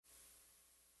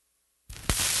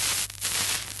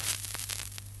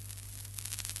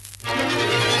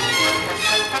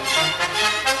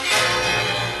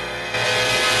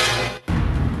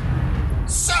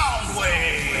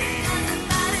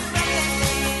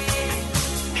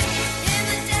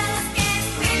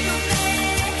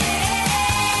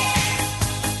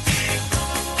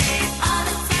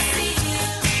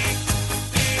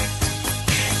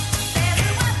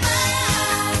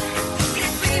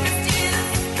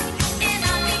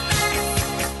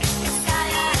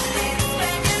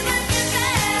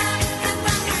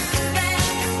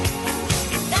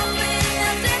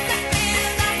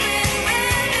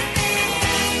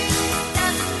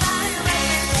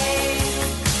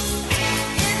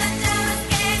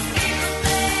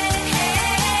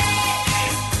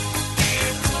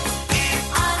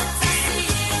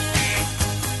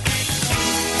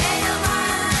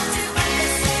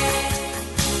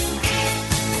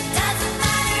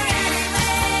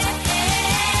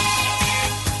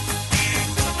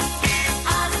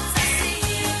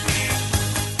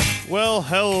Well,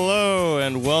 hello,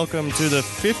 and welcome to the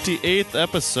 58th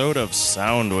episode of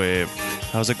Soundwave.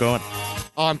 How's it going?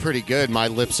 Oh, I'm pretty good. My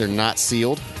lips are not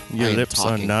sealed. Your lips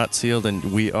are not sealed, and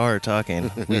we are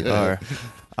talking. We are.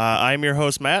 I'm your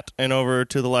host, Matt, and over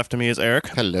to the left of me is Eric.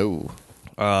 Hello.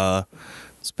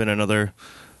 It's been another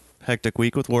hectic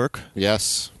week with work.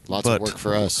 Yes, lots of work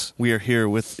for us. We are here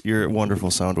with your wonderful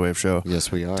Soundwave show.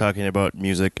 Yes, we are. Talking about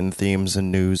music and themes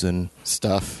and news and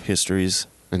stuff. Histories.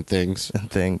 And things.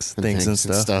 And things and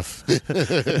stuff.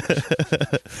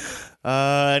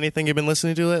 Anything you've been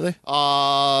listening to lately?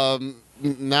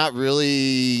 Not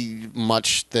really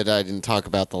much that I didn't talk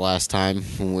about the last time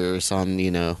when we were on,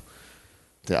 the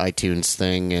iTunes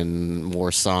thing and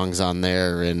more songs on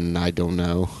there, and I don't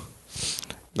know.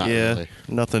 Not really.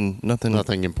 Nothing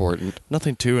important.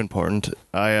 Nothing too important.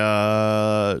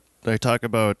 I talk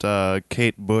about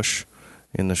Kate Bush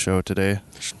in the show today.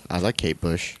 I like Kate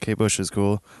Bush. Kate Bush is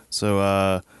cool. So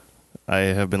I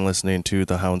have been listening to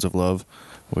The Hounds of Love,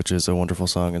 which is a wonderful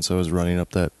song, and so is Running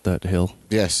Up That Hill.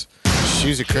 Yes.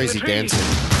 She's a crazy dancer.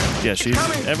 Yeah,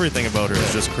 everything about her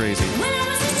is just crazy. When I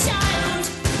was a child,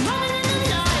 running in the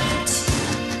night,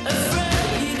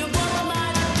 afraid of what I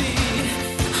might be,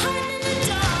 hiding in the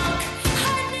dark,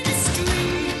 hiding in the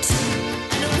street,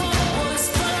 and the world was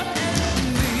full of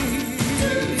me.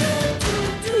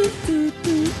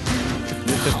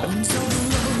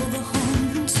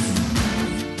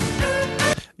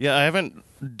 Yeah, I haven't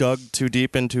dug too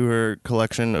deep into her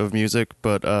collection of music,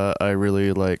 but I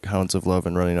really like Hounds of Love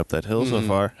and Running Up That Hill so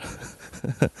far.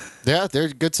 Yeah, they're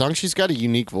good songs. She's got a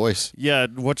unique voice. Yeah,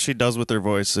 what she does with her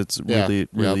voice, it's really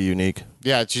unique.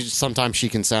 Yeah, sometimes she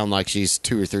can sound like she's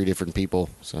two or three different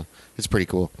people, so it's pretty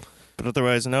cool. But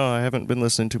otherwise, no, I haven't been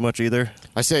listening too much either.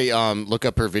 I say look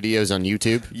up her videos on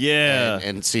YouTube. Yeah.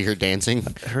 And see her dancing.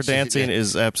 Her dancing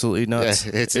is absolutely nuts.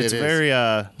 Yeah, it's it is. very...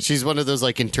 she's one of those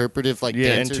interpretive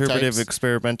dancer interpretive types.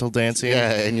 Experimental dancing.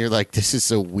 Yeah, and you're like, this is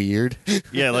so weird.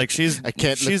 Yeah, she's look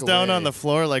down away. on the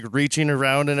floor reaching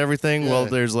around and everything while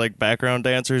there's background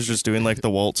dancers just doing the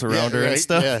waltz around her and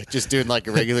stuff. Yeah, just doing a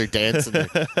regular dance, and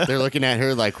they're looking at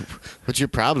her like, what's your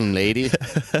problem, lady?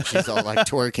 She's all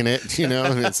twerking it,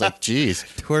 and it's like, geez.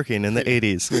 Twerking in the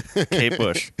 80s. Kate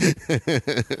Bush.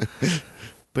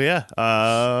 But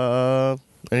yeah,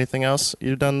 anything else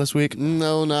you've done this week?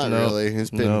 No, not really.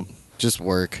 It's been just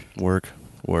work. Work.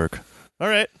 All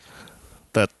right.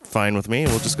 That's fine with me.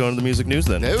 We'll just go into the music news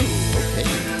then. No, okay.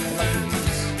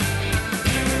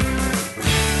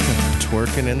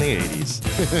 Twerking in the 80s.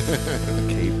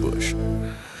 Kate Bush.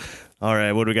 All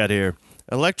right, what do we got here?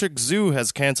 Electric Zoo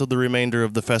has canceled the remainder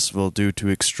of the festival due to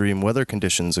extreme weather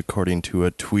conditions, according to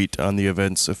a tweet on the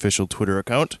event's official Twitter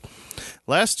account.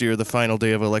 Last year, the final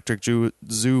day of Electric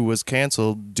Zoo was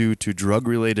canceled due to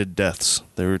drug-related deaths.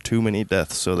 There were too many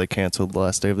deaths, so they canceled the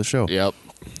last day of the show. Yep.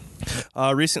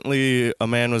 Recently, a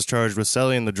man was charged with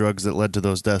selling the drugs that led to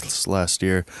those deaths last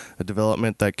year, a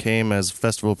development that came as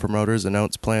festival promoters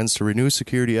announced plans to renew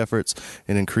security efforts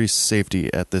and increase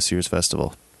safety at this year's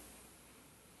festival.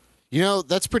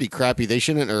 That's pretty crappy. They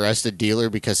shouldn't arrest a dealer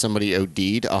because somebody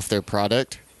OD'd off their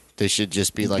product. They should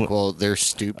just be like, well, they're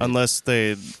stupid. Unless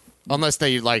they are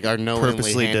knowingly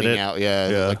purposely handing did it. out,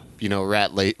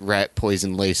 rat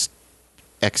poison laced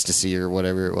ecstasy or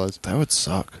whatever it was. That would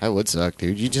suck. That would suck,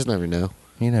 dude. You just never know.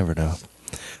 You never know.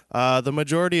 The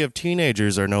majority of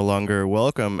teenagers are no longer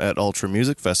welcome at Ultra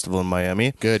Music Festival in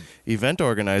Miami. Good. Event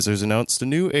organizers announced a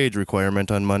new age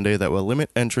requirement on Monday that will limit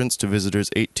entrance to visitors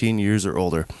 18 years or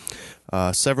older.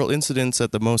 Several incidents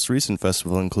at the most recent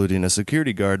festival, including a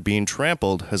security guard being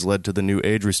trampled, has led to the new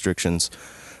age restrictions.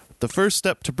 The first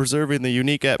step to preserving the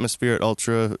unique atmosphere at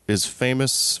Ultra is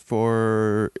famous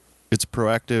for its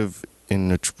proactive...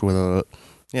 It's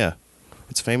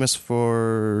famous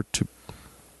for...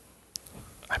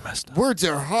 I messed up. Words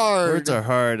are hard.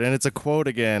 And it's a quote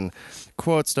again.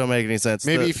 Quotes don't make any sense.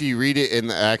 Maybe if you read it in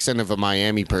the accent of a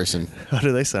Miami person. How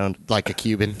do they sound? Like a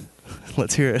Cuban.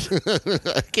 Let's hear it.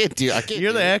 I can't.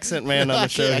 You're the accent man on the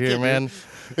show here, man.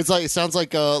 It sounds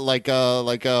like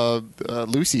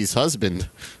Lucy's husband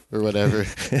or whatever.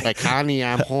 Like, honey,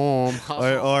 I'm home.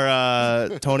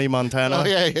 or Tony Montana. Oh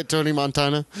yeah, Tony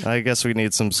Montana. I guess we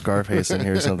need some Scarface in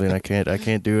here or something. I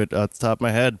can't do it off the top of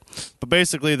my head. But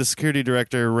basically, the security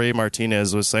director Ray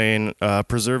Martinez was saying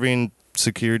preserving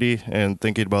security and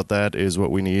thinking about that is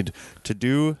what we need to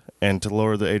do, and to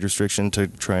lower the age restriction to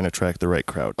try and attract the right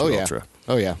crowd to Ultra.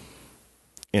 Oh yeah.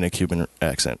 In a Cuban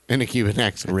accent.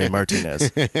 Ray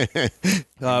Martinez.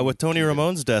 With Tony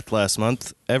Ramone's death last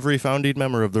month, every founding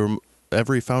member of the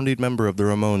every founding member of the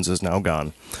Ramones is now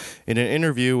gone. In an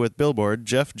interview with Billboard,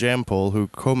 Jeff Jampol, who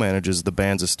co-manages the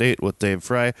band's estate with Dave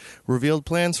Fry, revealed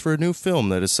plans for a new film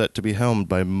that is set to be helmed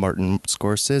by Martin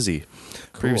Scorsese.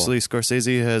 Previously,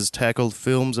 Scorsese has tackled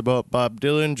films about Bob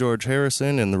Dylan, George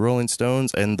Harrison, and the Rolling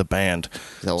Stones, and the band.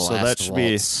 The So Last that should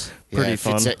Waltz. be pretty if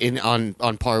it's fun.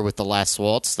 on par with The Last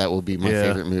Waltz, that will be my Yeah.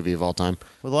 favorite movie of all time.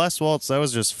 Well, The Last Waltz, that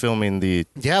was just filming the...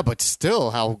 Yeah, but still,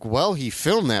 how well he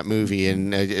filmed that movie, and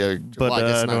But well, I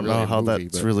guess I not don't really know a how movie,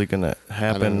 that's but really going to I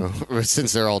happen. don't know.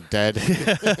 Since they're all dead.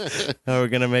 How we're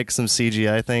going to make some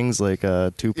CGI things like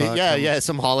Tupac? yeah,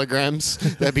 some holograms.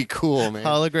 That'd be cool, man.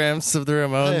 Holograms of the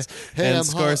Ramones. Hey, and I'm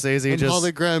Scorsese I'm just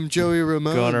hologram Joey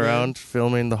Ramone going man. around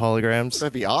filming the holograms.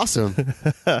 That'd be awesome.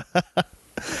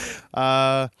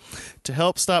 To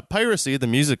help stop piracy, the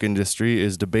music industry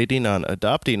is debating on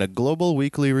adopting a global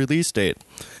weekly release date.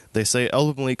 They say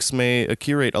album leaks may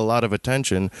accumulate a lot of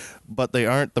attention, but they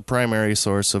aren't the primary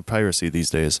source of piracy these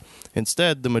days.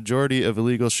 Instead, the majority of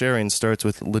illegal sharing starts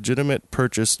with legitimate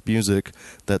purchased music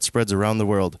that spreads around the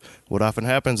world. What often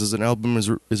happens is an album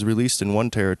is released in one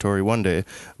territory one day,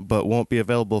 but won't be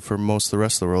available for most of the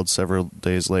rest of the world several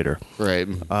days later. Right.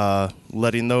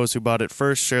 Letting those who bought it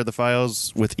first share the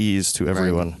files with ease to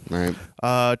everyone. Right.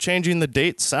 Changing the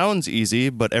date sounds easy,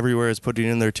 but everywhere is putting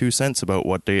in their 2 cents about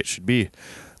what day it should be.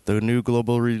 The new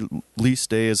global release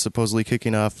day is supposedly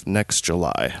kicking off next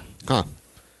July. Huh.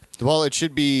 Well, it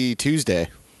should be Tuesday.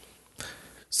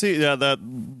 See, yeah,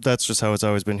 that's just how it's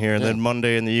always been here. And then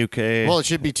Monday in the UK. Well, it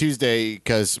should be Tuesday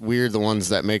because we're the ones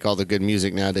that make all the good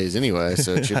music nowadays anyway,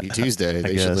 so it should be Tuesday.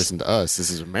 They should guess. listen to us. This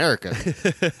is America.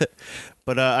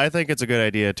 But I think it's a good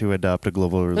idea to adopt a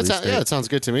global release date. Yeah, it sounds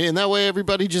good to me. And that way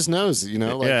everybody just knows, you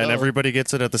know. Like, yeah, and oh. everybody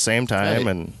gets it at the same time.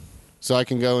 Right. And So I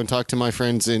can go and talk to my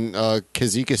friends in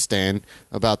Kazakhstan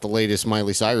about the latest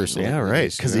Miley Cyrus. yeah, right.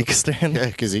 release, you know? Kazakhstan. Yeah,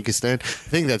 Kazakhstan. I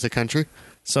think that's a country.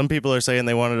 Some people are saying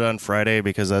they want it on Friday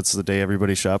because that's the day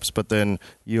everybody shops, but then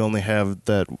you only have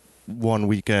that one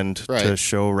weekend to Right.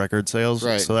 show record sales.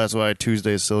 Right. So that's why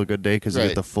Tuesday is still a good day because you Right.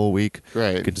 get the full week.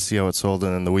 Right. You get to see how it sold,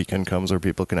 and then the weekend comes where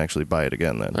people can actually buy it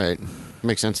again then. Right.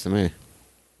 Makes sense to me.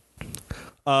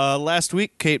 Last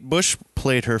week, Kate Bush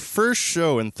played her first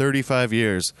show in 35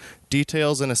 years.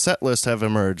 Details and a set list have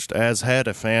emerged, as had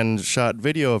a fan-shot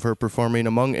video of her performing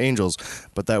Among Angels,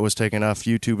 but that was taken off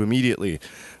YouTube immediately.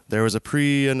 There was a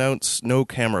pre-announced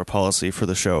no-camera policy for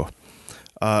the show.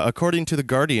 According to The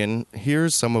Guardian,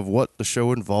 here's some of what the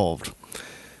show involved,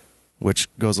 which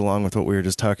goes along with what we were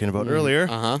just talking about earlier.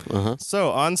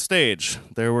 So, on stage,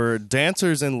 there were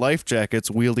dancers in life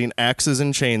jackets wielding axes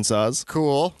and chainsaws,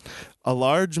 Cool. a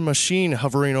large machine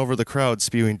hovering over the crowd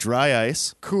spewing dry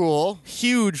ice, Cool.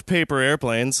 huge paper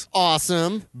airplanes,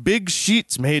 Awesome. big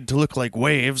sheets made to look like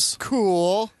waves,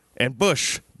 Cool. and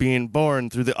Bush being borne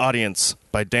through the audience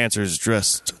by dancers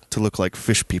dressed to look like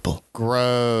fish people.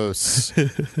 Gross.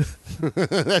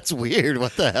 That's weird.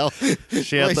 What the hell?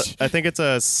 She had, Like, I think it's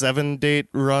a 7-date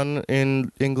run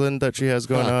in England that she has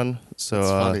going Huh. on. So That's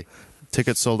funny.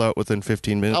 tickets sold out within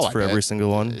 15 minutes Oh, I for bet. every single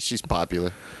one. She's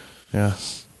popular. Yeah.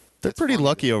 They're That's pretty funny.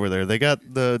 lucky over there. They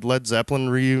got the Led Zeppelin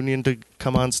reunion to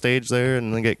come on stage there,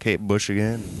 and then get Kate Bush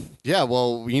again. Yeah,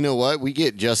 well, you know what? We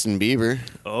get Justin Bieber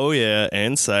Oh, yeah,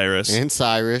 and Cyrus. and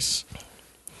Cyrus.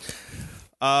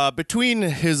 Between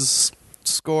his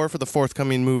score for the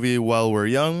forthcoming movie While We're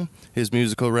Young, his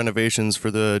musical renovations for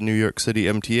the New York City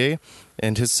MTA,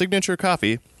 and his signature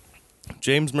coffee,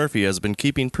 James Murphy has been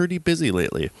keeping pretty busy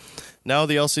lately. Now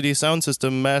the LCD Sound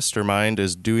System mastermind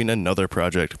is doing another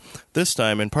project, this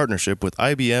time in partnership with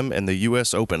IBM and the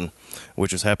US Open,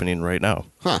 which is happening right now.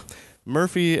 Huh.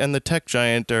 Murphy and the tech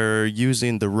giant are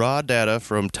using the raw data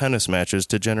from tennis matches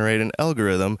to generate an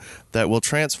algorithm that will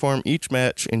transform each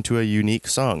match into a unique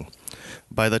song.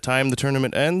 By the time the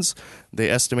tournament ends, they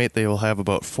estimate they will have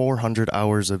about 400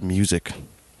 hours of music.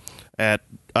 At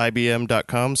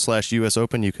ibm.com/US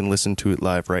Open, you can listen to it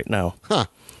live right now. Huh.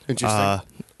 Interesting.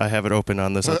 I have it open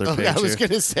on this other page I was here.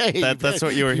 going to say. That's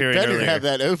what you were hearing better earlier. have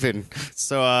that open.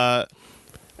 So,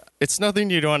 it's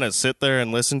nothing you'd want to sit there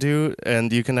and listen to,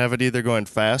 and you can have it either going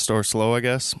fast or slow, I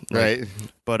guess. Right.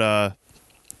 But,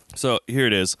 so here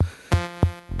it is.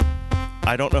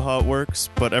 I don't know how it works,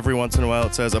 but every once in a while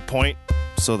it says a point,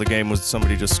 so the game was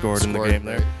somebody just scored in the game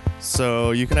there. right.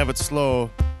 So you can have it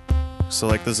slow. So,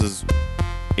 like, this is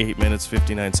 8 minutes,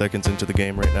 59 seconds into the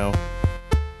game right now.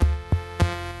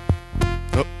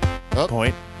 Oh.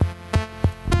 Point.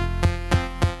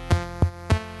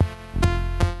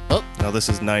 Oh. Now this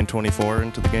is 9:24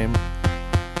 into the game.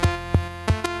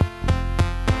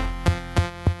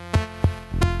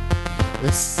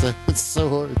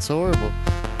 It's horrible.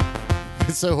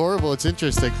 It's so horrible. It's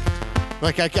interesting.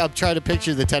 Like, I'm trying to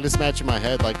picture the tennis match in my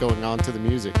head, like, going on to the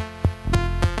music.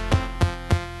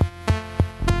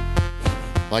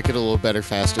 Like it a little better,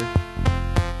 faster.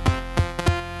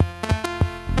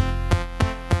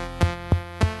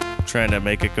 Trying to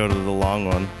make it go to the long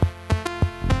one.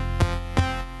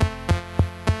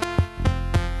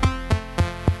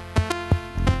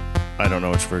 I don't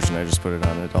know which version I just put it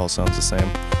on. It all sounds the same.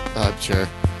 I'm sure.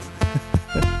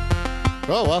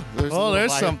 Oh, well.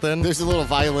 There's something. There's a little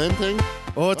violin thing.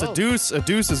 Oh, it's a deuce. A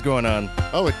deuce is going on.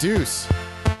 Oh, a deuce.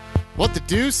 What, the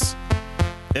deuce?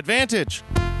 Advantage.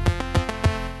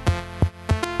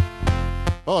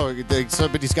 Oh,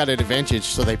 somebody's got an advantage,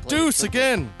 so they play. Deuce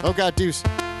again. Oh, God, deuce.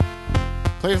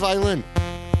 Play a violin.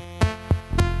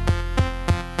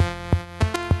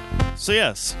 So,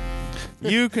 yes.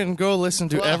 You can go listen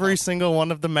to Wow. every single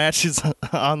one of the matches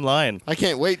online. I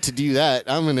can't wait to do that.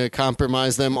 I'm going to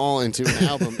compromise them all into an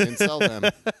album and sell them.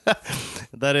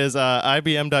 That is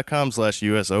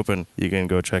ibm.com/US Open. You can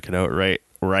go check it out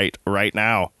right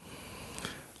now.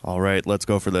 All right, let's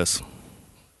go for this.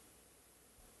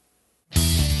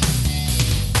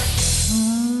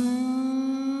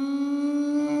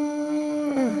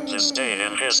 This day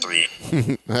in history.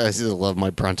 I still love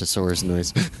my Brontosaurus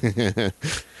noise.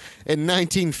 In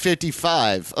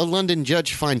 1955, a London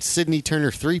judge fined Sidney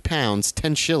Turner £3,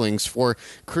 10 shillings, for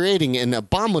creating an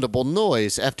abominable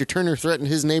noise after Turner threatened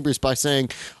his neighbors by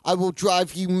saying, "I will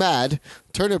drive you mad."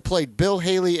 Turner played Bill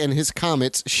Haley and his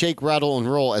Comets' Shake, Rattle,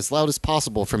 and Roll as loud as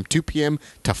possible from 2 p.m.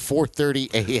 to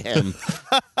 4:30 a.m.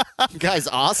 Guy's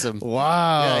awesome.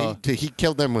 Wow. Yeah, he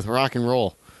killed them with rock and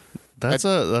roll. That's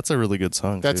a really good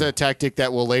song. That's too. a tactic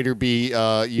that will later be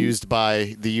used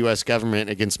by the U.S. government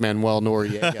against Manuel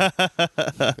Noriega.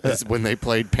 That's when they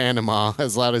played Panama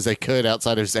as loud as they could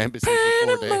outside of his embassy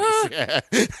for 4 days. Yeah.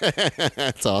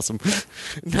 That's awesome.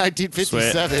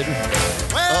 1957.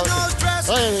 Well, those dresses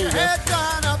Oh, yeah, there you you go. had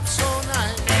done up so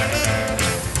nice.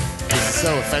 This is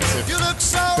so offensive. You look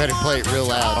so Better play it real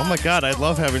Oh loud. my god, I'd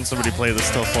love having somebody play this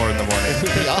till 4 in the morning.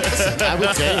 It'd be awesome. I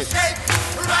would say it. shake,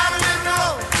 rattle and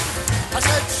roll. I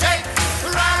said shake,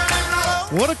 rattle and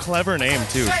roll. What a clever name,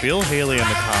 too. Bill Haley and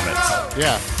the Comets.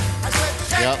 Yeah. I said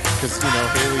shake. Yep. Because,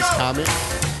 Haley's Comet.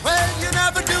 Well, you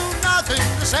never do nothing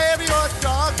to save your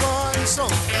doggone soul.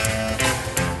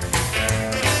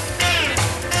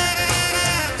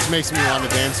 This makes me want to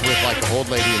dance with, like, the old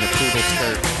lady in a poodle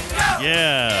skirt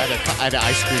Yeah. at an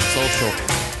ice cream social.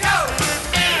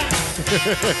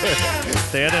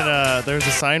 They had there was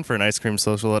a sign for an ice cream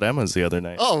social at Emma's the other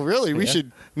night. Oh, really? We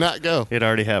should not go. It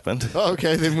already happened. Oh,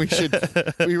 okay, then we should.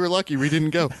 We were lucky we didn't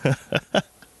go.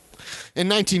 In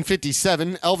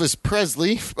 1957, Elvis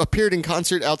Presley appeared in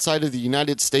concert outside of the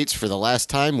United States for the last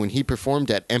time when he performed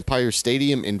at Empire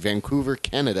Stadium in Vancouver,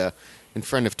 Canada, in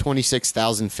front of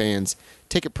 26,000 fans.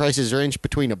 Ticket prices range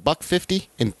between $1.50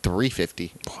 and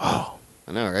 $3.50. Wow.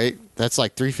 I know, right? That's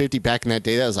like $3.50 back in that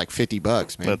day. That was like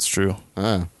 $50, man. That's true.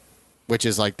 Which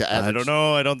is like the average. I don't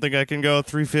know. I don't think I can go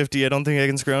 $3.50. I don't think I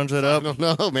can scrounge that I up. don't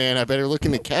know, man. I better look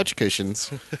in the couch cushions.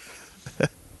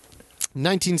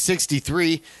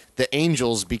 1963, the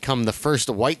Angels become the first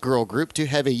white girl group to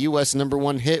have a U.S.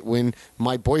 #1 hit when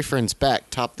My Boyfriend's Back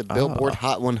topped the Billboard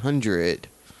Hot 100.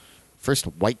 First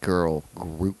white girl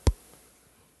group.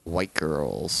 White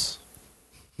girls.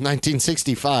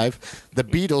 1965, the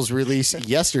Beatles released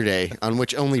Yesterday, on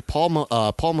which only Paul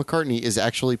McCartney is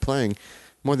actually playing.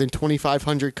 More than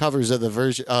 2,500 covers of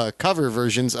the cover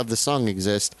versions of the song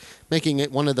exist, making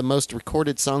it one of the most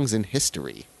recorded songs in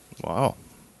history. Wow.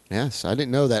 Yes, I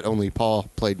didn't know that only Paul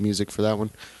played music for that one.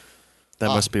 That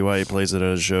must be why he plays it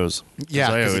at his shows. 'Cause Yeah,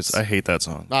 'cause I hate that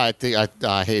song. I think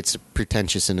I hate it's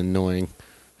pretentious and annoying.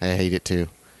 I hate it too.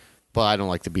 But I don't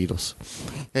like the Beatles.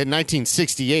 In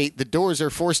 1968, the Doors are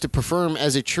forced to perform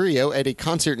as a trio at a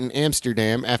concert in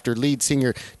Amsterdam after lead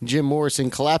singer Jim Morrison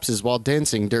collapses while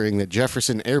dancing during the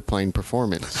Jefferson Airplane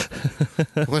performance.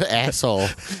 What an asshole.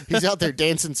 He's out there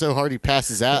dancing so hard he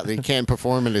passes out that he can't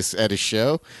perform at his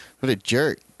show. What a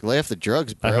jerk. Lay off the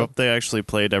drugs, bro. I hope they actually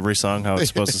played every song how it's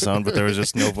supposed to sound, but there was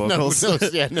just no vocals.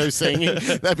 No singing.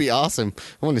 That'd be awesome.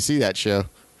 I want to see that show.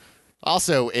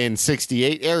 Also in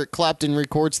 68, Eric Clapton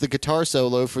records the guitar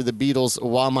solo for the Beatles'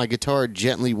 While My Guitar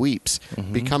Gently Weeps,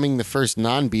 becoming the first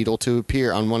non-Beatle to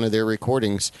appear on one of their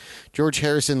recordings. George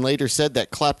Harrison later said that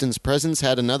Clapton's presence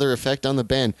had another effect on the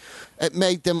band. It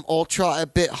made them all try a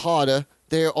bit harder.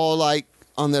 They're all like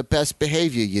on their best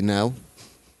behavior, you know.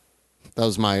 That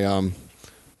was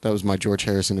my George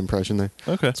Harrison impression there.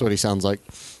 Okay. That's what he sounds like.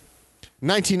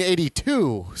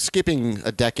 1982, skipping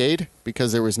a decade.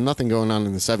 because there was nothing going on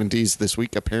in the 70s this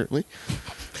week, apparently.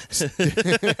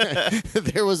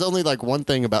 There was only like one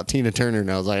thing about Tina Turner,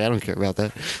 and I was like, I don't care about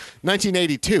that.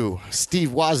 1982, Steve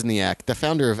Wozniak, the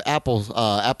founder of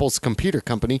Apple's computer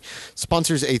company,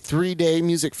 sponsors a 3-day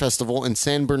music festival in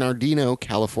San Bernardino,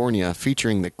 California,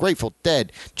 featuring the Grateful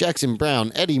Dead, Jackson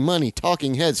Browne, Eddie Money,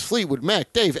 Talking Heads, Fleetwood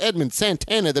Mac, Dave Edmunds,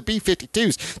 Santana, the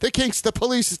B-52s, the Kinks, the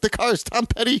Police, the Cars, Tom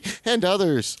Petty, and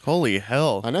others. Holy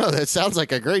hell. I know, that sounds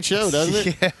like a great show,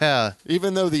 doesn't it? Yeah.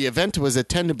 Even though the event was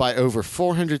attended by over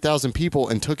 400,000 people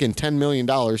and took in $10 million,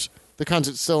 the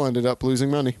concert still ended up losing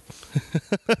money.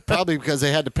 Probably because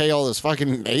they had to pay all those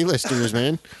fucking A-listers,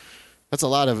 man. That's a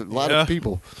lot of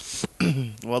people.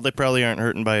 Well, they probably aren't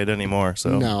hurting by it anymore,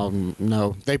 so.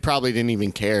 No. They probably didn't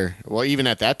even care. Well, even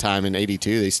at that time in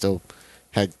 82, they still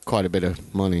had quite a bit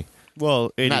of money.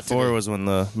 Well, Not 84 today. was when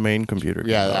the main computer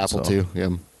Yeah, came the out, Apple so. II. Yeah.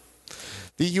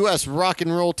 The U.S. rock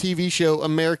and roll TV show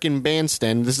American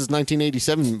Bandstand, this is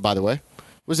 1987, by the way,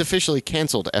 was officially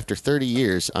canceled after 30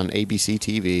 years on ABC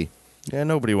TV. Yeah,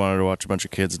 nobody wanted to watch a bunch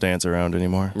of kids dance around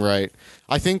anymore. Right.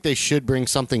 I think they should bring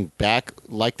something back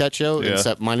like that show, Yeah.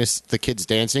 except minus the kids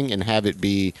dancing, and have it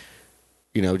be,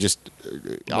 just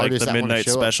artists the that wanna Midnight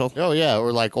show up. Special? Oh, yeah,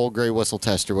 or like Old Grey Whistle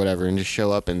Test or whatever, and just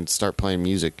show up and start playing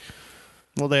music.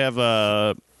 Well, they have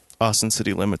Austin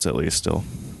City Limits at least still.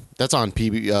 That's on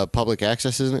public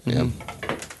access, isn't it? Mm-hmm.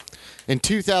 Yeah. In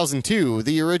 2002,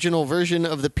 the original version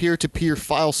of the peer-to-peer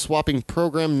file swapping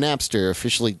program Napster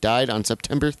officially died on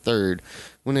September 3rd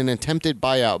when an attempted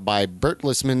buyout by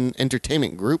Bertelsmann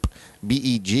Entertainment Group,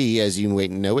 BEG as you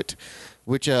might know it,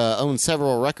 which owns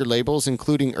several record labels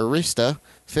including Arista,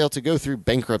 failed to go through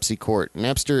bankruptcy court.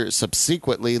 Napster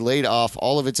subsequently laid off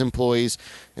all of its employees,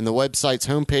 and the website's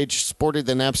homepage sported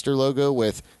the Napster logo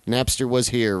with "Napster was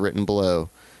here" written below.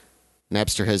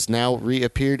 Napster has now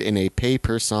reappeared in a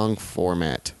pay-per-song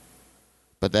format.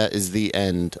 But that is the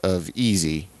end of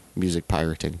easy music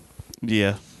pirating,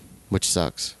 Yeah. which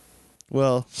sucks.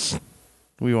 Well,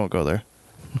 we won't go there.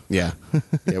 Yeah.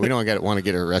 Yeah, we don't want to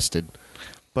get arrested.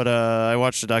 But I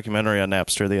watched a documentary on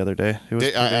Napster the other day. It was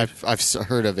pretty good. I've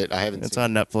heard of it. I haven't It's seen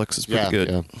on Netflix. It's pretty good.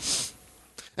 Yeah.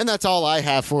 And that's all I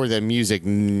have for the music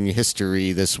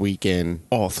history this weekend.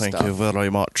 Oh, thank stuff. you very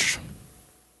much.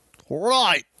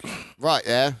 Right. Right,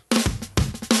 yeah.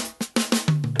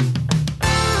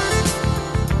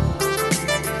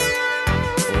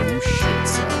 Oh, shit,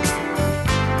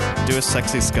 son. Do a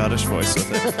sexy Scottish voice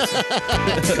with it.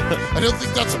 I don't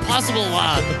think that's possible,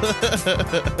 lad.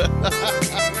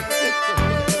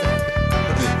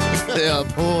 Yeah,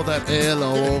 pour that ale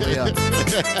all over you.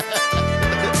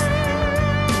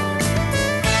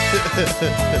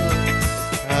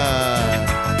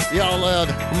 Yeah, lad,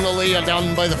 I'm going to lay you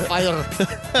down by the fire.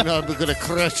 And I'm going to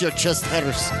crush your chest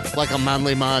hairs like a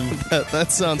manly man. That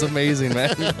sounds amazing,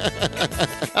 man.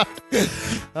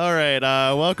 All right,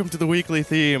 welcome to the weekly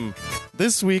theme.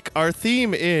 This week, our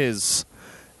theme is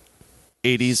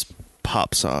 80s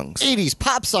pop songs. 80s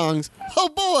pop songs. Oh,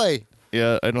 boy.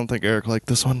 Yeah, I don't think Eric liked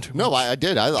this one too much. No, I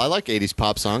did. I like 80s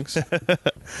pop songs.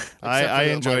 I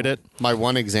enjoyed it. My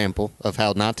one example of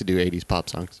how not to do 80s pop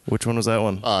songs. Which one was that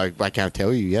one? I can't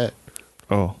tell you yet.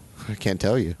 Oh. I can't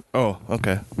tell you. Oh,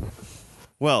 okay.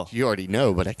 Well, You already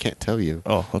know, but I can't tell you.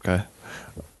 oh, okay.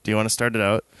 Do you want to start it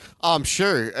out?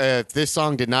 Sure. If this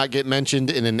song did not get mentioned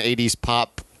in an 80s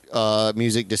pop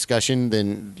music discussion,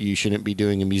 then you shouldn't be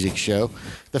doing a music show.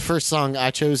 The first song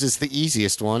I chose is the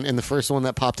easiest one, and the first one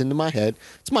that popped into my head.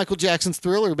 It's Michael Jackson's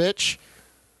Thriller, bitch.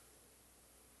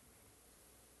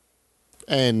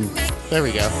 And there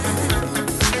we go.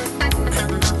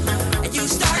 You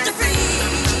start to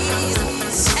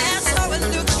freeze, and so it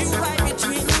looks you right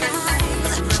between the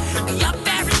eyes. You're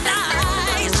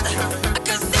paralyzed,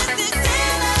 'cause this is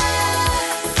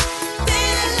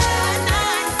daylight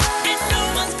night, and no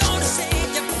one's gonna save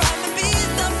you from the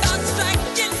beast about to strike.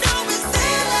 You know it's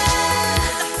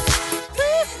daylight.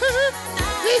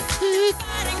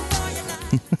 Fighting for your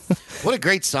life. What a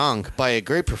great song by a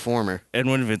great performer. And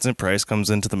when Vincent Price comes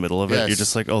into the middle of it, Yes. you're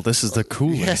just like, oh, this is the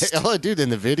coolest. Oh, dude,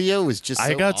 and the video was just so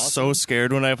I got awesome. so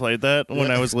scared when I played that when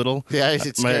I was little. Yeah,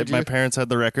 it scared you? my parents had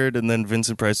the record, and then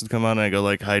Vincent Price would come on, and I go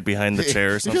like hide behind the chair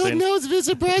or You're like, something. no, it's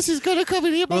Vincent Price. He's going to come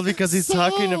in here. Well, because he's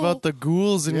talking about the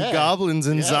ghouls and Yeah. goblins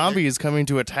and Yeah. zombies coming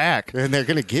to attack. And they're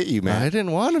going to get you, I man.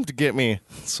 didn't want him to get me,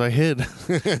 so I hid.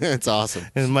 It's awesome.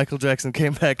 And Michael Jackson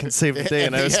came back and saved the day,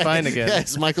 and I was Yeah. fine again.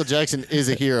 Yes, Michael Jackson is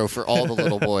a hero for all the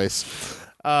little boys.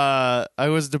 I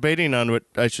was debating on what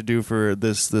I should do for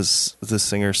this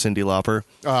singer, Cyndi Lauper,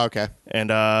 Oh, okay. and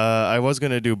I was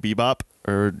gonna do bebop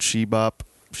or she-bop,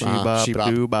 She-bop.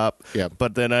 doo-bop. Yep.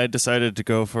 But then I decided to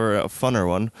go for a funner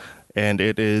one, and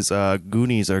it is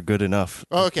Goonies Are Good Enough.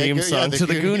 Oh, okay, Theme good. song Yeah, to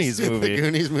the Goonies movie. The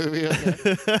Goonies movie. Okay.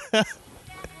 It's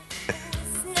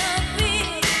not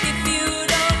big if you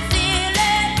don't feel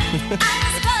it.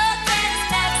 Unspoken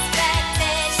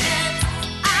expectations,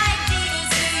 ideas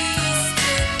you used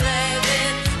to play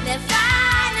with, they're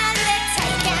finally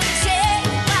taking shape.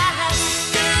 Why?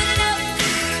 Good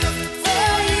enough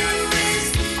for you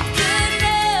is good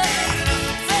enough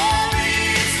for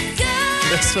me. It's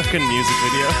good This fucking music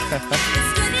video.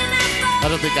 It's good enough I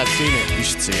don't think I've seen it. You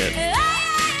should see it.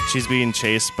 She's being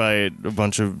chased by a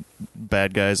bunch of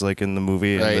bad guys like in the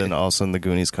movie, Right. and then all of a sudden the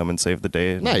Goonies come and save the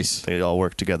day. And Nice. They all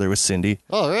work together with Cindy.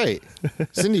 All right.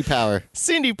 Cindy Power.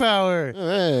 Cindy Power. All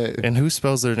right. And who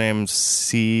spells their name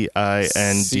Cindy?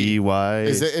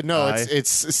 Is it? No, it's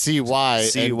C-Y.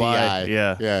 C-Y,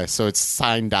 yeah. Yeah, so it's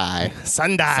Sandai.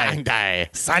 Sandai. Sandai.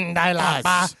 Sandai Ah,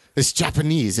 Lapa. it's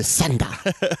Japanese. It's Sandai.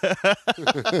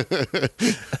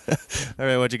 All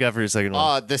right, what you got for your second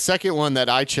one? The second one that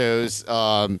I chose,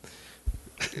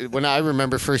 when I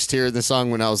remember first hearing the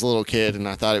song when I was a little kid, and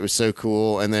I thought it was so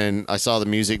cool, and then I saw the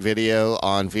music video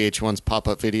on VH1's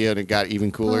pop-up video, and it got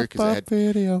even cooler because it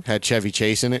video. had Chevy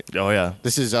Chase in it. Oh, yeah.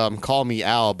 This is "Call Me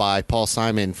Al" by Paul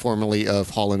Simon, formerly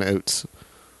of Hall & Oates.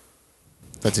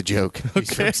 That's a joke.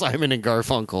 He's from Simon and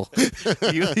Garfunkel.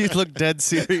 you look dead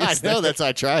serious. I know,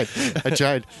 I tried.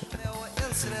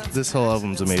 This whole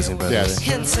album's amazing, by Yes. the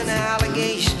way. Hints and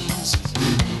allegations.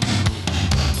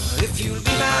 If you'll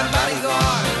be my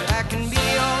bodyguard, I can be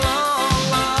your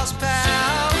long lost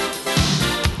pal.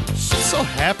 She's so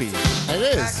happy. It I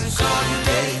is. can call you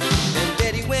Daddy, and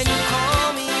Daddy, when you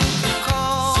call me, you can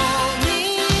call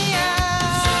me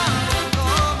out.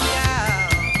 Call me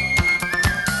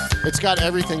out. It's got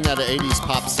everything that an 80s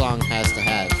pop song has to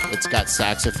have. It's got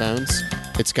saxophones.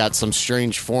 It's got some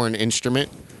strange foreign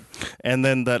instrument. And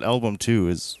then that album, too,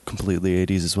 is completely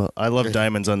 80s as well. I love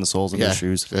Diamonds on the Soles of Yeah, Their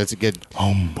Shoes. that's a good,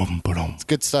 it's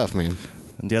good stuff, man.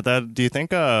 And yeah, do you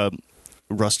think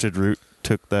Rusted Root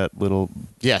took that little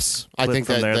Yes, I clip think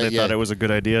from that, there? that- They yeah. thought it was a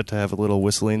good idea to have a little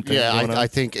whistling thing Yeah, going on? I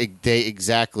think they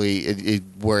exactly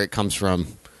where it comes from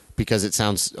because it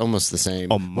sounds almost the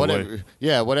same. Oh, my. Whatever,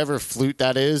 yeah, whatever flute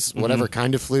that is, whatever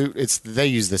kind of flute, they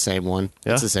use the same one.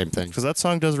 Yeah? It's the same thing. Because that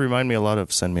song does remind me a lot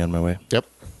of Send Me On My Way. Yep.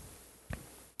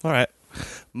 All right.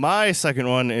 My second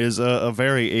one is a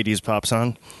very 80s pop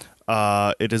song.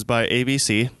 It is by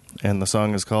ABC, and the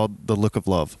song is called The Look of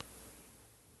Love.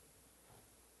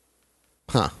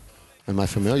 Huh? Am I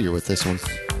familiar with this one?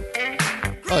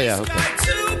 Oh yeah. Okay.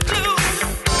 Too blue.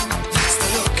 That's the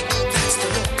look. That's the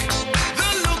look. The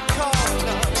look of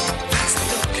love. That's the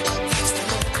look. That's the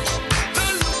look. The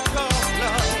look of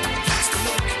love. That's the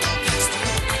look. That's the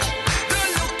look. The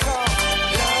look of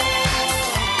love.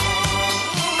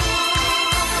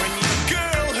 When your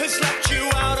girl has left you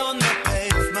out on the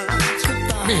pavement.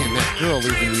 Man, that girl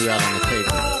leaving you out on the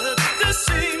pavement. The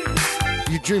seams.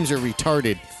 Your dreams are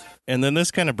retarded. And then this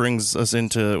kind of brings us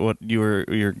into what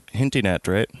you're hinting at,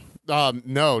 right?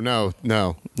 No, No?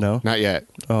 not yet.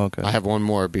 Oh, okay. I have one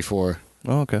more before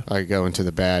Oh, okay. I go into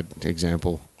the bad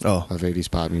example Oh. of 80s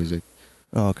pop music.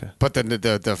 Oh, okay. But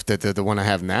the one I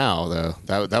have now though,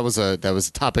 that was a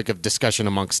topic of discussion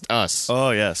amongst us. Oh,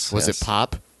 yes. Was yes. it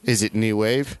pop? Is it new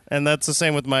wave? And that's the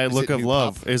same with my Look it of new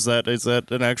Love. pop? Is that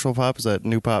an actual pop? Is that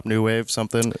new pop, new wave,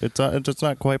 something? It's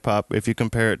not quite pop if you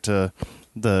compare it to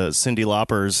the Cyndi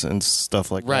Laupers and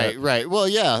stuff like that. Right. Well,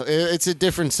 yeah, it's a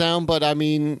different sound, but I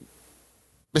mean,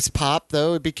 it's pop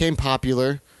though. It became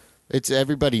popular. It's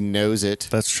everybody knows it.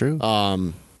 That's true.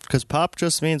 Because pop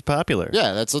just means popular.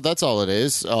 Yeah, that's all it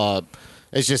is.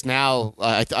 It's just now.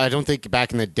 I don't think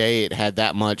back in the day it had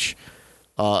that much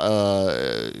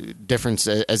difference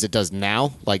as it does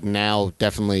now. Like now,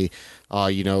 definitely,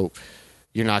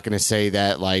 you're not going to say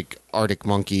that like Arctic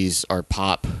Monkeys are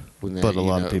pop. When But a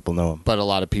lot of people know them. But a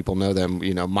lot of people know them.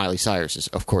 You know, Miley Cyrus is,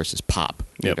 of course, is pop.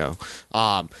 Yep. You know,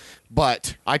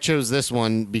 but I chose this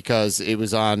one because it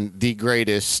was on the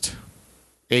greatest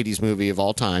 '80s movie of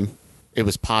all time. It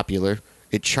was popular.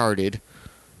 It charted.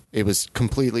 It was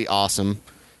completely awesome,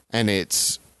 and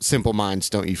it's Simple Minds.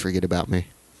 Don't you forget about me.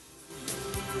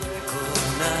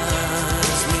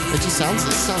 It sounds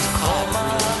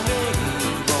pop.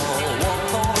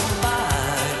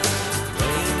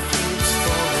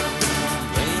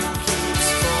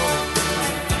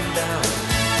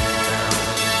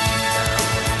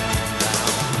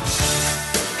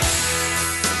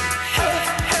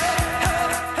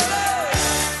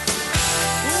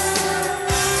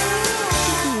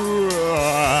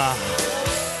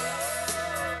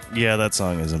 Yeah, that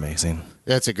song is amazing.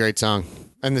 That's a great song,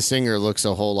 and the singer looks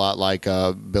a whole lot like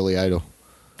Billy Idol.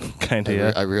 Kind of,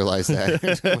 yeah. I realized that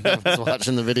when I was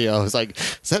watching the video. I was like,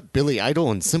 is that Billy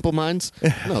Idol and Simple Minds?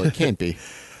 No, it can't be.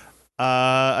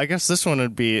 I guess this one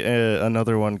would be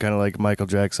another one kind of like Michael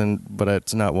Jackson, but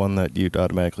it's not one that you'd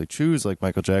automatically choose like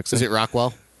Michael Jackson. Is it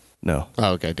Rockwell? No.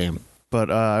 Oh, okay, damn. But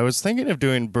I was thinking of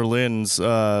doing Berlin's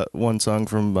one song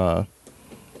from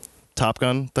Top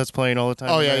Gun that's playing all the time.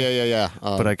 Oh, in yeah, there. yeah.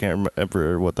 But I can't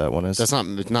remember what that one is. That's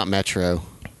not Metro.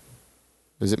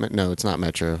 Is it? No, it's not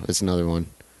Metro. It's another one.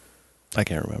 I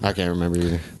can't remember. I can't remember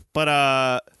either.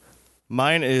 But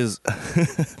mine is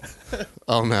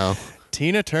Oh no.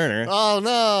 Tina Turner. Oh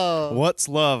no. What's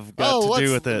love got to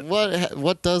do with it?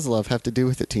 What does love have to do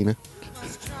with it, Tina?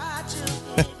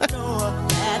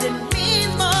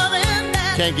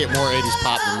 Can't get more 80s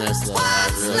pop than this,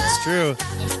 though. Really. It's true.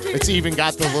 It's even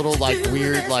got the little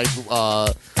weird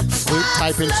flute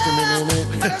type instrument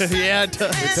in it. Yeah, it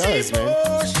does. It does,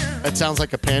 man. It sounds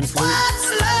like a pan flute.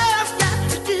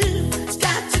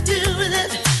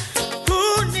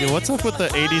 Yeah, what's up with the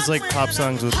 80s pop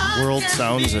songs with world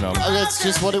sounds in them? That's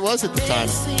just what it was at the time.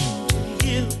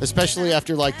 Especially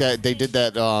after that, they did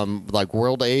that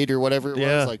World Aid or whatever it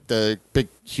Yeah. was, the big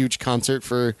huge concert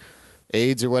for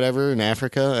AIDS or whatever in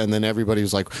Africa, and then everybody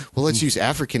was like, "Well, let's use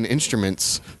African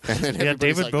instruments." And then Yeah, everybody's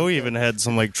David like, Bowie even had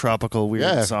some tropical weird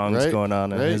Yeah, songs right, going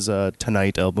on in right. his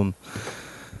Tonight album.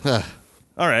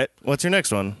 All right, what's your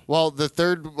next one? Well, the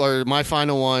third or my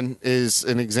final one is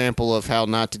an example of how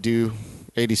not to do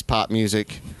 80s pop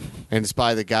music, and it's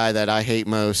by the guy that I hate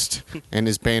most and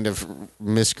his band of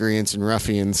miscreants and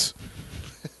ruffians.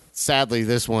 Sadly,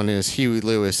 this one is Huey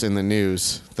Lewis in the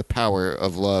News, The Power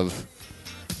of Love.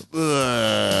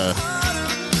 Ugh.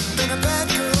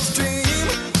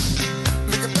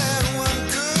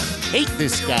 Hate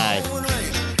this guy.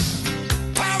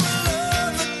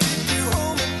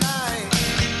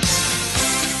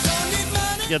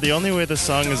 Yeah, the only way the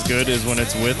song is good is when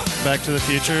it's with Back to the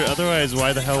Future. Otherwise,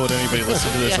 why the hell would anybody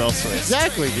listen to this Yeah, elsewhere?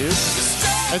 Exactly, dude.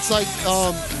 It's like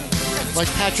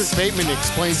Patrick Bateman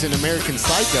explains in American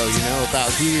Psycho,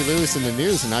 about Huey Lewis in the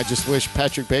News, and I just wish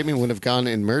Patrick Bateman would have gone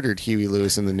and murdered Huey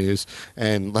Lewis in the News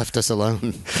and left us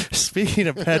alone. Speaking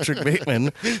of Patrick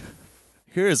Bateman,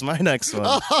 here is my next one.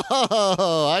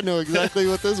 Oh, I know exactly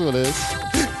what this one is.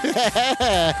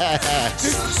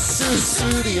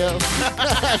 Studio.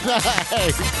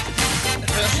 Nice.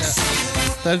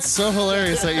 That's so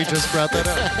hilarious that you just brought that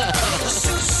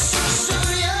up.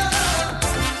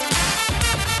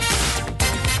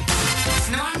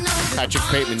 Patrick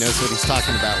Bateman knows what he's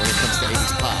talking about when it comes to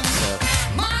 80s pop. So.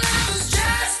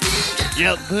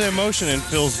 Yeah, the emotion in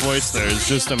Phil's voice there is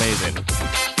just amazing.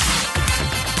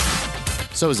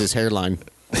 So is his hairline.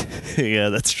 Yeah,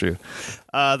 that's true.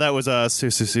 That was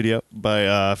Susu Studio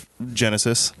by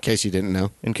Genesis, In case you didn't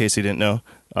know. in case you didn't know.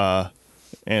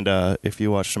 And if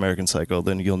you watched American Psycho,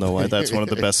 then you'll know why that's one of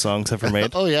the best songs ever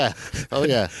made. Oh yeah. Don't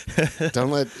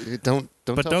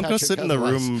But tell don't go Patrick sit in the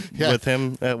otherwise. room Yeah. with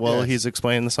him while Yes. he's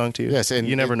explaining the song to you. Yes, and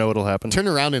you never know what'll happen. Turn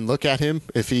around and look at him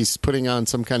if he's putting on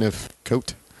some kind of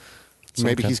coat.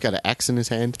 Maybe he's got an axe in his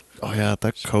hand. Oh yeah,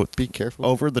 that coat Be careful.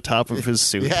 over the top of his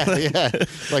suit. Yeah,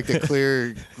 like the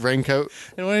clear raincoat.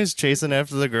 And when he's chasing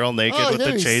after the girl naked with yeah,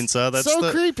 the he's chainsaw, that's so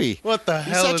the, creepy. What the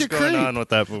He's hell such is a going creep. on with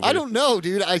that movie? I don't know,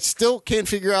 dude. I still can't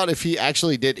figure out if he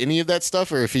actually did any of that stuff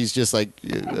or if he's just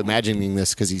imagining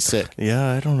this because he's sick.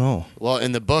 Yeah, I don't know. Well,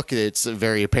 in the book, it's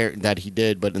very apparent that he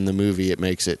did, but in the movie, it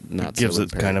makes it not. Gives so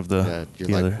it apparent. kind of the- Yeah, you're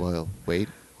the like, other- well, wait,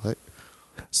 what?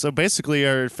 So basically,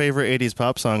 our favorite '80s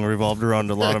pop song revolved around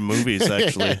a lot of movies.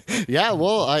 Actually, Yeah,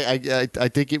 well, I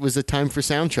think it was a time for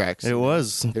soundtracks. it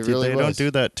was. It really they was. don't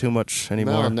do that too much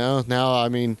anymore. No. Now, I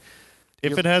mean,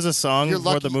 If You're- it has a song you're for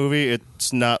lucky- the movie,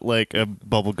 it's not like a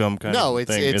bubblegum kind no, of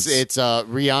thing. it's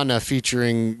Rihanna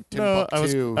featuring no.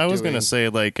 Timbuktu. I was doing- gonna say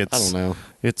I it's don't know.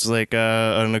 it's like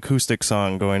an acoustic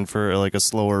song going for like a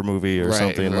slower movie or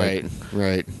something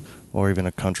right, or even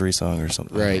a country song or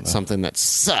something. I don't right. know. Something that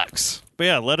sucks. But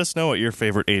yeah, let us know what your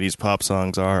favorite '80s pop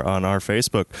songs are on our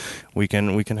Facebook. We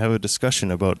can have a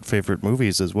discussion about favorite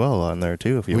movies as well on there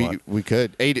too if you want. We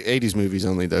could 80s movies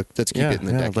only though. Let's keep Yeah, it in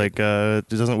the decade. like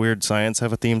doesn't Weird Science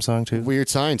have a theme song too? Weird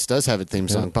Science does have a theme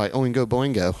song by Oingo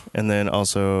Boingo. And then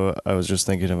also, I was just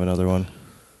thinking of another one,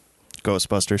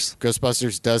 Ghostbusters.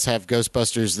 Ghostbusters does have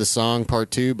Ghostbusters the Song Part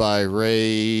 2 by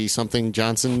Ray something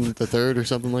Johnson III or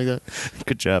something like that.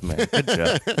 Good job, man. Good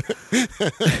job.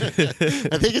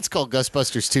 I think it's called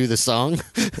Ghostbusters 2 the Song.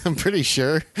 I'm pretty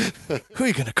sure. Who are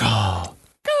you gonna call?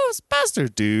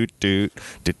 Ghostbusters. Dude.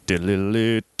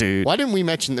 Why didn't we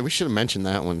mention that? We should have mentioned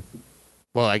that one.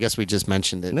 Well, I guess we just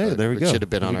mentioned it. No, but there we it go. should have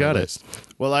been on You our got list. it.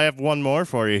 Well, I have one more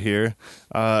for you here.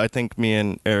 I think me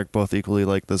and Eric both equally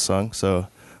like this song, so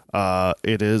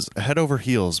It is Head Over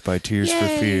Heels by Tears for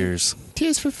Yay. Fears.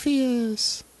 Tears for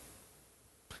Fears.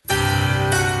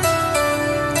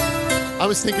 I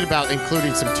was thinking about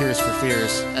including some Tears for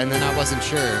Fears, and then I wasn't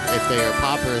sure if they are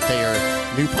pop or if they are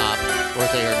new pop or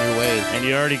if they are new wave. And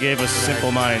you already gave us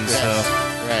Simple Minds, Yes, so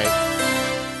right.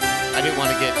 I didn't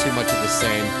want to get too much of the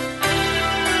same.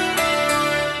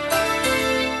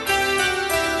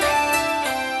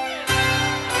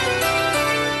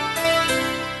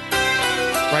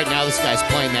 Right now, this guy's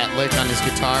playing that lick on his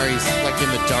guitar. He's like in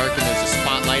the dark, and there's a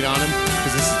spotlight on him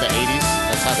because this is the '80s.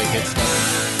 That's how they hit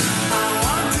stuff.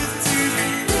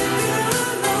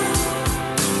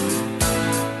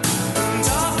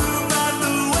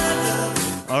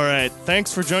 all right.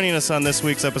 Thanks for joining us on this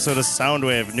week's episode of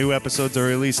Soundwave. New episodes are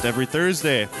released every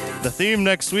Thursday. The theme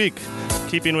next week,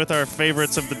 keeping with our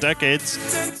favorites of the decades,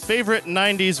 favorite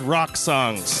 90s rock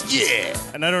songs. Yeah.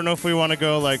 And I don't know if we want to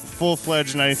go like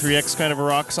full-fledged 93X kind of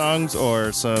rock songs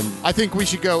or some... I think we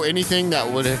should go anything that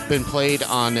would have been played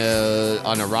on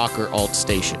a rock or alt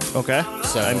station. Okay.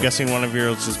 So- I'm guessing one of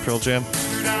yours is Pearl Jam.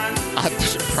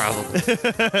 Probably.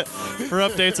 For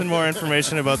updates and more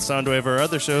information about Soundwave or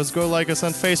other shows, go like us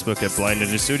on Facebook at Blind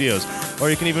Ninja Studios, or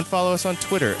you can even follow us on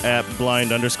Twitter at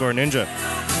blind_ninja.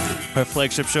 Our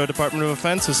flagship show, Department of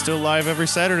Offense, is still live every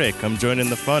Saturday. Come join in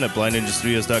the fun at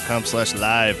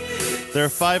blindninjastudios.com/live. There are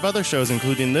 5 other shows,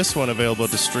 including this one, available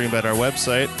to stream at our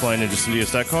website,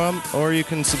 blindninjastudios.com, or you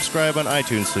can subscribe on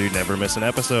iTunes so you never miss an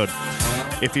episode.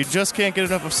 If you just can't get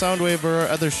enough of Soundwave or our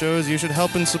other shows, you should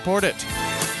help and support it.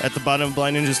 At the bottom of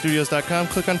blindninjastudios.com,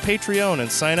 click on Patreon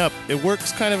and sign up. It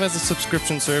works kind of as a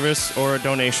subscription service or a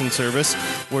donation service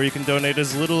where you can donate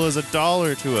as little as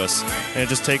 $1 to us. And it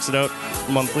just takes it out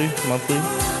monthly.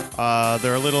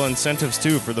 There are little incentives,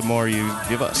 too, for the more you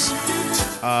give us.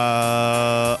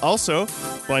 Also,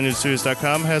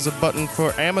 blindninjastudios.com has a button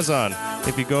for Amazon.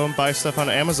 If you go and buy stuff on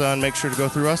Amazon, make sure to go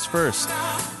through us first.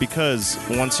 Because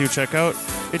once you check out,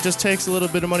 it just takes a little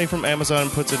bit of money from Amazon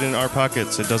and puts it in our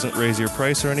pockets. It doesn't raise your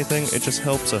price or anything. It just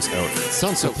helps us out.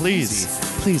 Sounds so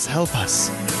Please help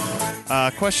us.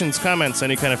 Questions, comments,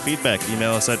 any kind of feedback,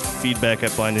 email us at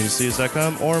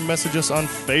feedback@blindninjastudios.com or message us on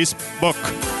Facebook.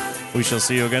 We shall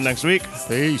see you again next week.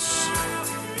 Peace.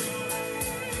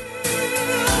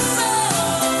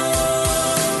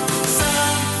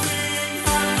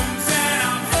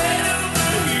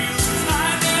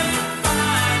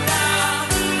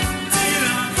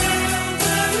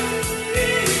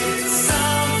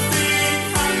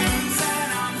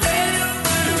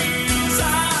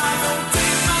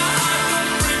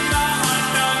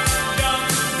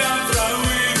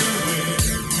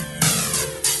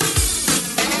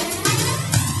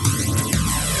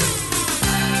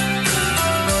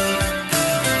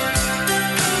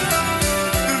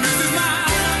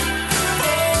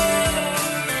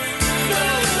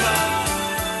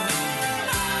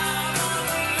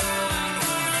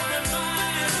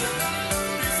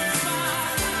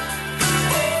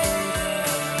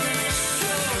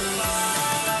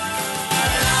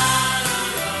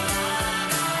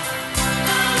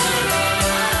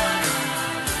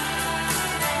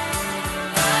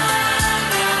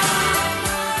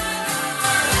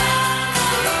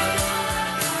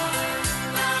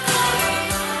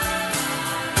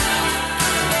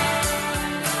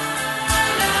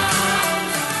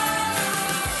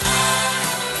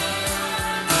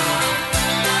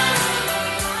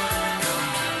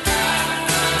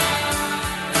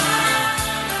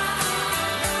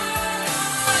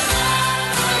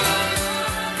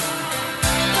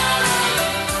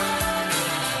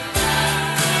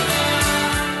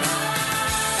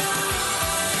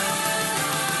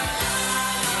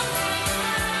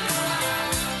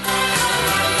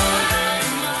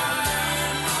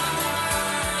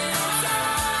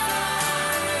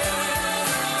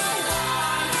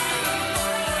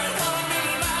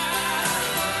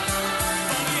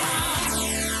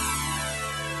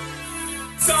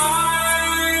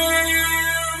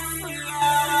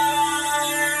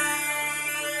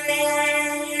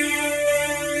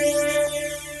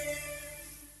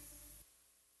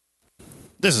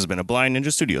 This has been a Blind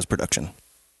Ninja Studios production.